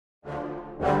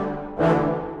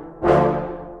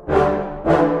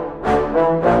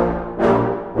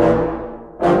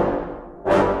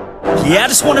Yeah, I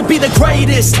just wanna be the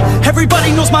greatest.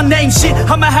 Everybody knows my name, shit.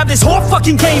 I'ma have this whole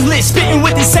fucking game list, spitting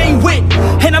with insane wit,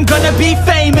 and I'm gonna be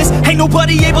famous. Ain't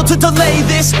nobody able to delay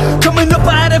this. Coming up,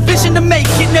 I had a vision to make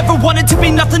it. Never wanted to be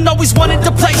nothing, always wanted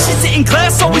to play shit. Sit in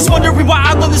class, always wondering why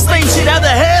I love this lame shit. How the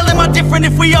hell am I different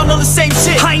if we all know the same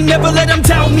shit? I ain't never let them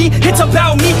doubt me, it's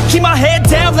about me. Keep my head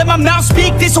down, let my mouth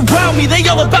speak. They surround me, they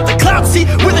all about the clout, see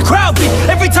where the crowd be.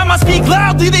 Every time I speak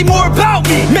loudly, they more about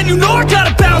me. Man, you know I got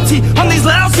a bounty on these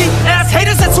lousy ass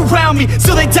haters that surround me.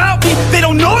 Still they doubt me, they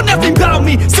don't know nothing about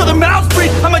me. Still their mouths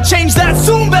breathe, I'ma change that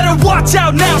soon. Better watch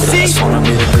out now, see? I just wanna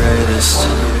be the greatest,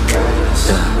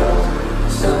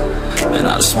 yeah. And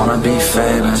I just wanna be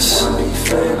famous,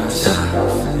 yeah.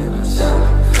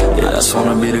 Yeah, I just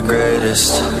wanna be the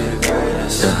greatest,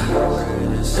 yeah.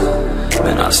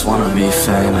 Man, I just wanna be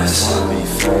famous,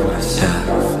 yeah.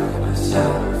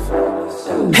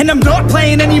 And I'm not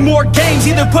playing any more games.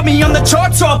 Either put me on the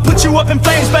charts or I'll put you up in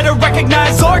flames. Better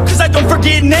recognize art, cause I don't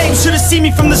forget names. Should've seen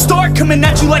me from the start, coming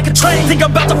at you like a train. Think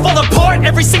I'm about to fall apart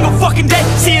every single fucking day.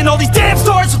 Seeing all these damn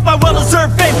stars with my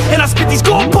well-deserved fame. And I spit these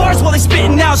gold bars while they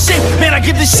spitting out shit. Man, I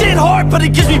give this shit hard, but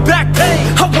it gives me back pain.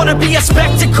 I wanna be a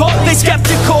spectacle, they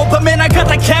skeptical, but man, I got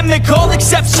that chemical,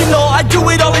 exceptional. I do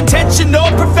it all intentional,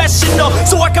 professional,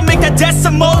 so I can make that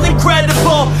decimal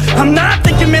incredible. I'm not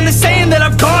thinking, man, they're saying that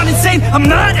I've gone insane. I'm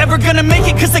not ever gonna make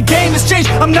it cause the game has changed.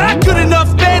 I'm not good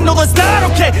enough, man, no that's not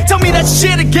okay. Tell me that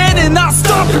shit again and I'll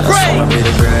stop the brain. I just wanna be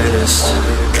the greatest,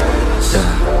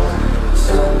 yeah.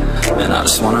 And I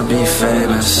just wanna be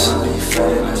famous,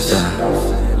 yeah.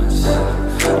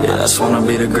 Yeah, I just wanna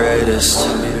be the greatest,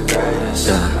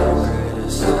 yeah.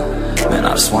 Man,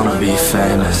 I just wanna be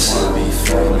famous,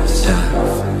 yeah.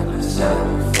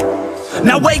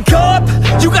 Now wake up,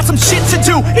 you got some shit to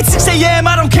do. It's 6 AM,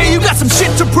 I don't care, you got some shit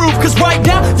to prove. Cause right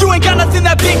now, you ain't got nothing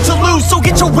that big to lose. So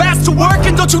get your ass to work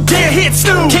and don't you dare hit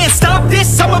snooze. Can't stop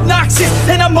this, I'm obnoxious,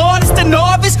 and I'm honest and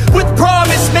novice with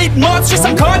promise. Made monstrous,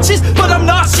 I'm conscious, but I'm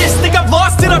nauseous. Think I've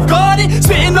lost it, I've got it.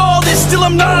 Spitting all this, still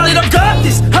I'm not it. I've got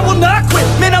this, I will not quit.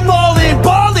 Man, I'm all in,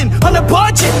 ballin', on a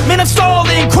budget. Man, I'm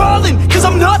stalling, crawling, cause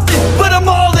I'm nothing, but I'm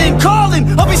all in, calling,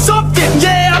 I'll be something.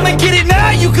 Yeah, I'ma get it now,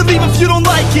 you can leave if you don't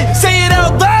like it. Say it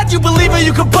out loud, you believe it,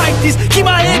 you can bite this. Keep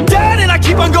my head down and I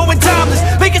keep on going timeless.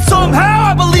 Make it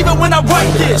somehow, I believe it when I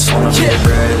write this. I just wanna be the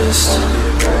greatest,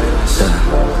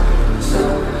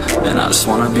 yeah. And I just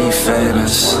wanna be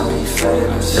famous,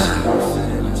 yeah.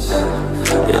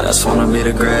 Yeah, I just wanna be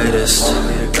the greatest,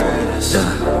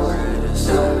 yeah.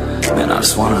 Man, I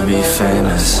just wanna be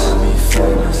famous,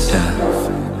 yeah.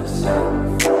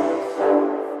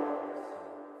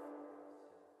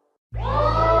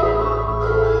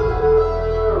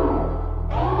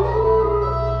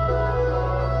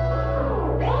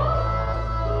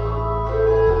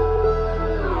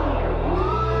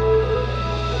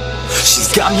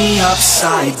 Got me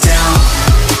upside down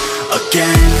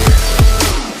again,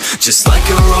 just like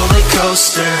a roller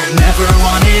coaster. Never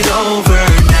want it over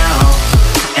now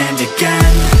and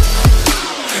again.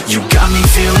 You got me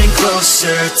feeling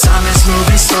closer. Time is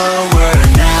moving slower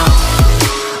now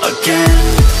again.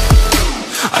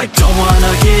 I don't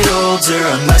wanna get older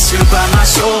unless you're by my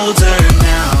shoulder.